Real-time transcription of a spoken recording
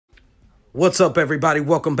What's up, everybody?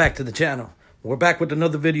 Welcome back to the channel. We're back with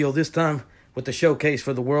another video, this time with the showcase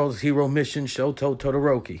for the World's Hero Mission Shoto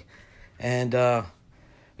Todoroki. And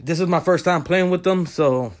this is my first time playing with them,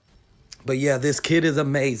 but yeah, this kid is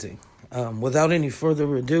amazing. Without any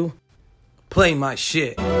further ado, play my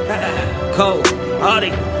shit. Cold,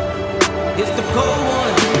 Audi. It's the cold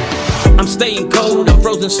one. I'm staying cold, I'm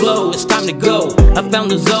frozen slow, it's time to go. I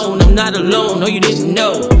found the zone, I'm not alone, no you didn't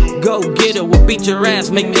know. Go get it, we'll beat your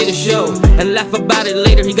ass, make it a show. And laugh about it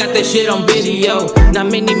later, he got that shit on video.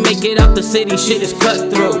 Not many make it out the city, shit is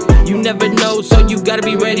cutthroat. You never know, so you gotta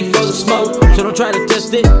be ready for the smoke. So don't try to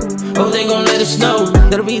test it, oh they gon' let us know.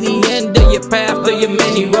 That'll be the end of your path, of your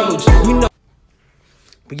many roads, you know.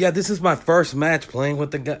 But yeah, this is my first match playing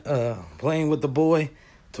with the boy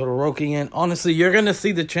Todoroki, and honestly, you're gonna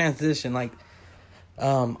see the transition. Like,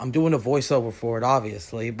 I'm doing a voiceover for it,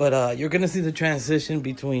 obviously, but you're gonna see the transition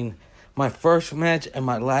between my first match and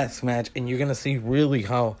my last match, and you're gonna see really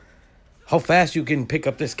how fast you can pick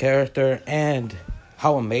up this character and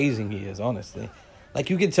how amazing he is. Honestly, like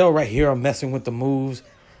you can tell right here, I'm messing with the moves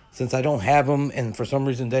since I don't have him, and for some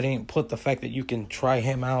reason they didn't put the fact that you can try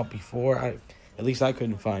him out before. At least I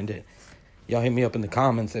couldn't find it. Y'all hit me up in the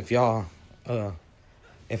comments if y'all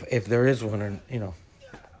if there is one, or you know,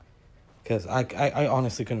 because I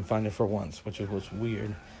honestly couldn't find it for once, which was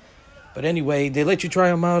weird. But anyway, they let you try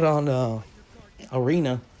him out on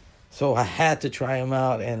Arena, so I had to try him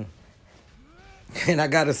out, and I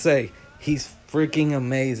gotta say, he's freaking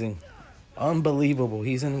amazing, unbelievable.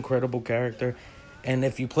 He's an incredible character, and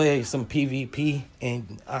if you play some PvP,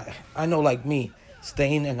 and I know like me,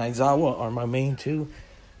 Stain and Aizawa are my main two,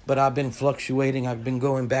 but I've been fluctuating. I've been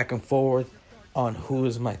going back and forth on who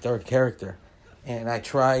is my third character, and I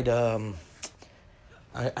tried I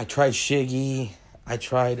tried Shiggy, I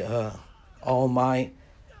tried All Might,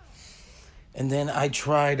 and then I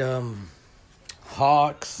tried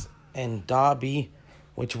Hawks and Dobby,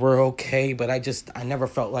 which were okay, but I never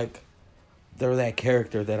felt like they're that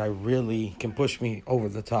character that I really can push me over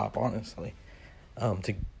the top, honestly,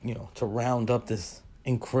 to round up this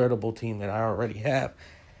incredible team that I already have.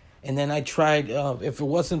 And then I tried, if it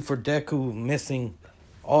wasn't for Deku missing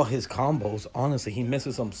all his combos, honestly, he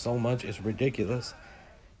misses them so much, it's ridiculous.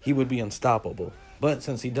 He would be unstoppable. But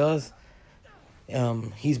since he does,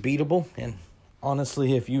 he's beatable. And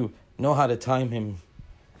honestly, if you know how to time him,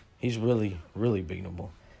 he's really, really beatable.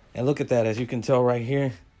 And look at that, as you can tell right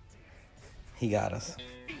here, he got us.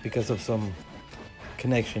 Because of some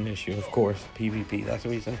connection issue, of course, PvP. That's the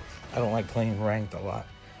reason I don't like playing ranked a lot.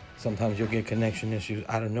 Sometimes you'll get connection issues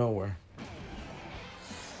out of nowhere.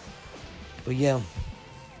 But yeah,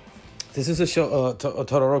 this is a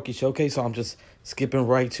Todoroki showcase, so I'm just skipping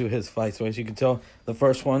right to his fight. So as you can tell, the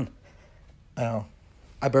first one, I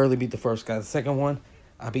barely beat the first guy. The second one,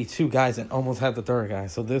 I beat two guys and almost had the third guy.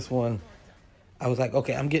 So this one, I was like,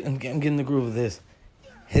 okay, I'm getting the groove of this.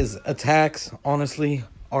 His attacks, honestly,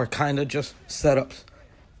 are kind of just setups.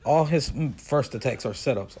 All his first attacks are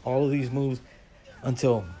setups. All of these moves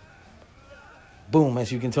until boom,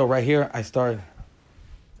 as you can tell right here, I start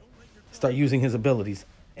using his abilities,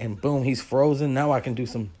 and boom, he's frozen. Now I can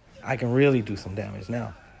really do some damage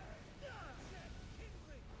now.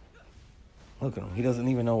 Look at him, he doesn't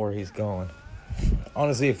even know where he's going.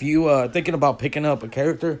 Honestly, if you thinking about picking up a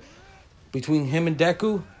character between him and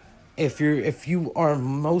Deku, if you are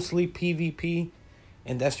mostly PvP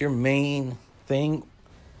and that's your main thing,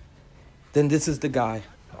 then this is the guy.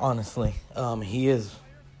 Honestly, he is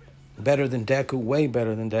better than Deku, way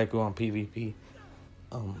better than Deku on PvP.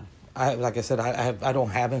 Like I said, I don't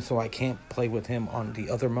have him, so I can't play with him on the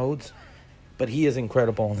other modes. But he is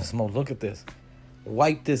incredible on this mode. Look at this.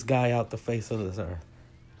 Wipe this guy out the face of this earth.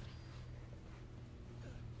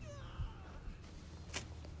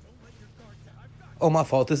 Oh, my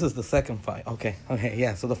fault. This is the second fight. Okay,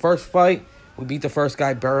 yeah. So the first fight, we beat the first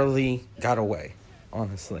guy, barely got away,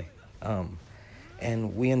 honestly.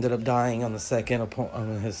 And we ended up dying on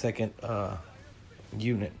the his second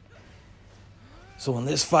unit. So in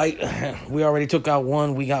this fight, we already took out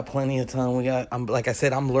one. We got plenty of time. Like I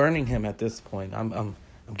said, I'm learning him at this point. I'm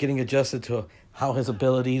getting adjusted to how his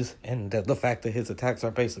abilities and the fact that his attacks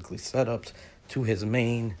are basically setups to his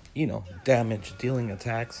main, damage dealing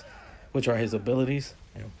attacks, which are his abilities.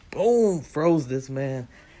 And boom, froze this man.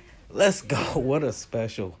 Let's go. What a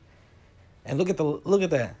special. And look at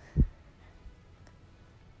that.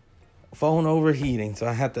 Phone overheating, so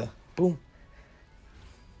I had to boom,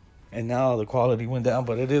 and now the quality went down,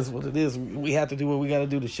 but it is what it is. We have to do what we got to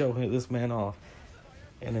do to show this man off,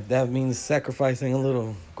 and if that means sacrificing a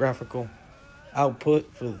little graphical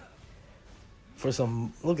output for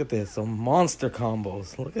some, look at this, some monster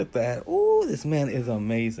combos. Look at that. Ooh, this man is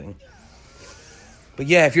amazing. But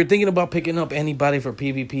yeah, if you're thinking about picking up anybody for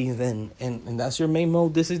PvP, then and that's your main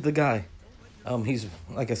mode, this is the guy. He's,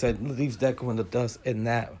 like I said, leaves Deku in the dust in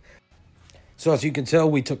that. So as you can tell,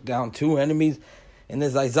 we took down 2 enemies, and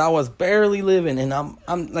this Aizawa's barely living. And I'm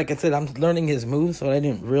like I said, I'm learning his moves, so I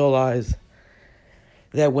didn't realize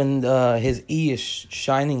that when his E is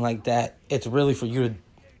shining like that, it's really for you to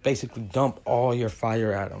basically dump all your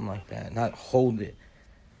fire at him like that, not hold it.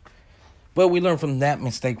 But we learned from that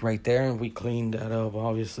mistake right there, and we cleaned that up,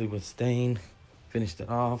 obviously, with Stain. Finished it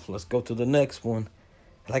off. Let's go to the next one.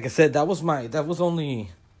 Like I said, that was only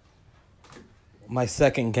my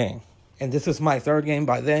 2nd game. And this is my 3rd game.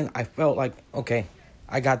 By then, I felt like, okay,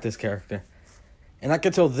 I got this character. And I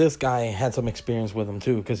could tell this guy had some experience with him,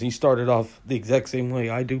 too, because he started off the exact same way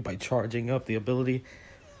I do, by charging up the ability.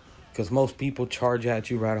 Because most people charge at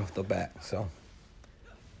you right off the bat, so...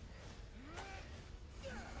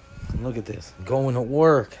 Look at this, going to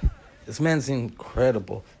work. This man's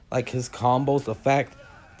incredible. Like his combos, the fact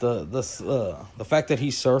that he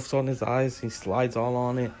surfs on his eyes, he slides all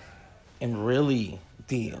on it, and really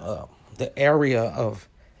the area of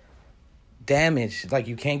damage, like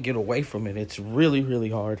you can't get away from it. It's really, really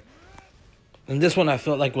hard. And this one I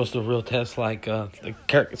felt like was the real test. Like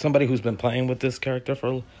somebody who's been playing with this character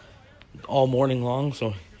for all morning long,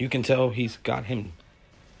 so you can tell he's got him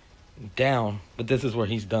down. But this is where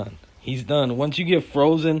he's done. He's done. Once you get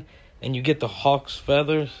frozen and you get the hawk's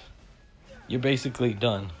feathers, you're basically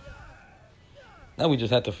done. Now we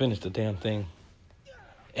just have to finish the damn thing.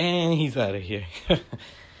 And he's out of here.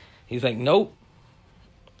 He's like, nope.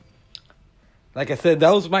 Like I said,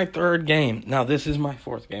 that was my 3rd game. Now this is my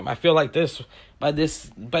 4th game. I feel like by this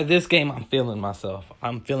game, I'm feeling myself.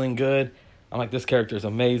 I'm feeling good. I'm like, this character is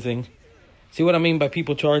amazing. See what I mean by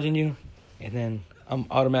people charging you? And then I'm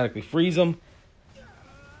automatically freeze them.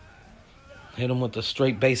 Hit him with the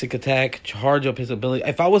straight basic attack. Charge up his ability.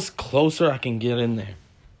 If I was closer, I can get in there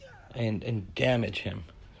and damage him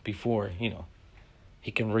before,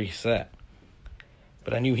 he can reset.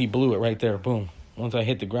 But I knew he blew it right there. Boom. Once I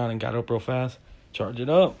hit the ground and got up real fast, charge it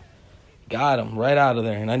up. Got him right out of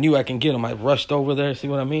there. And I knew I can get him. I rushed over there. See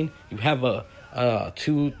what I mean? You have a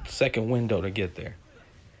 2-second window to get there.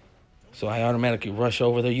 So I automatically rush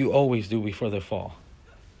over there. You always do before they fall.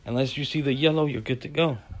 Unless you see the yellow, you're good to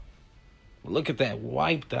go. Look at that.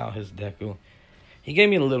 Wiped out his Deku. He gave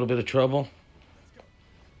me a little bit of trouble.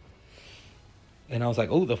 And I was like,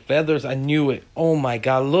 oh, the feathers. I knew it. Oh, my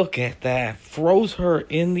God. Look at that. Froze her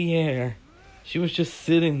in the air. She was just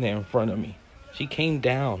sitting there in front of me. She came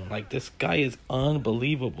down. Like, this guy is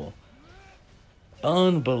unbelievable.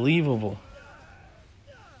 Unbelievable.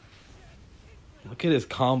 Look at his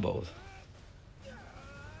combos.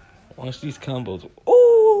 Watch these combos.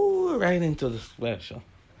 Oh, right into the special.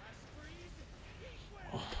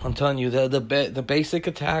 I'm telling you, the basic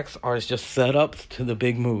attacks are just setups to the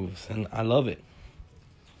big moves, and I love it.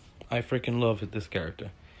 I freaking love this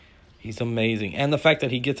character. He's amazing, and the fact that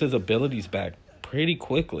he gets his abilities back pretty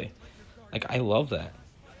quickly, like I love that.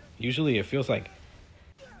 Usually, it feels like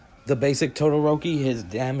the basic Todoroki, his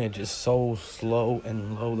damage is so slow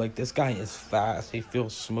and low. Like this guy is fast. He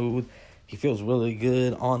feels smooth. He feels really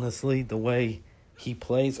good. Honestly, the way he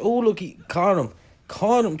plays. Oh, look, he caught him.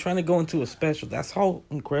 Caught him trying to go into a special. That's how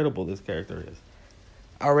incredible this character is.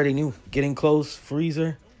 I already knew. Getting close,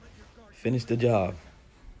 freezer, finish the job.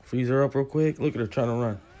 Freeze her up real quick. Look at her trying to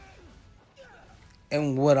run.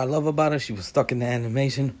 And what I love about her, she was stuck in the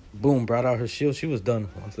animation. Boom, brought out her shield. She was done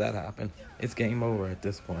once that happened. It's game over at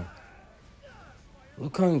this point.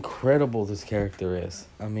 Look how incredible this character is.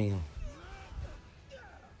 I mean,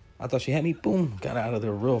 I thought she had me. Boom, got out of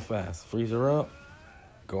there real fast. Freeze her up.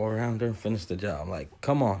 Go around her and finish the job. Like,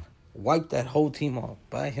 come on. Wipe that whole team off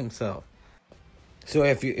by himself. So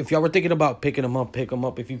if y'all were thinking about picking him up, pick him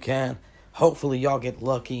up if you can. Hopefully y'all get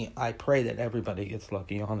lucky. I pray that everybody gets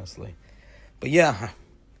lucky, honestly. But yeah,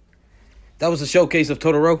 that was a showcase of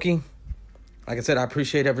Todoroki. Like I said, I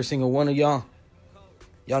appreciate every single one of y'all.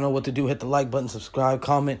 Y'all know what to do. Hit the like button, subscribe,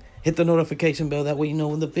 comment, hit the notification bell. That way you know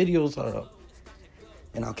when the videos are up.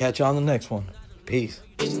 And I'll catch y'all on the next one. Peace.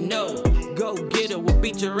 No, go get it, we'll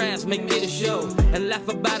beat your ass, make it a show. And laugh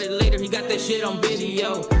about it later, he got that shit on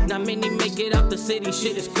video. Not many make it out the city,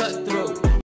 shit is cutthroat.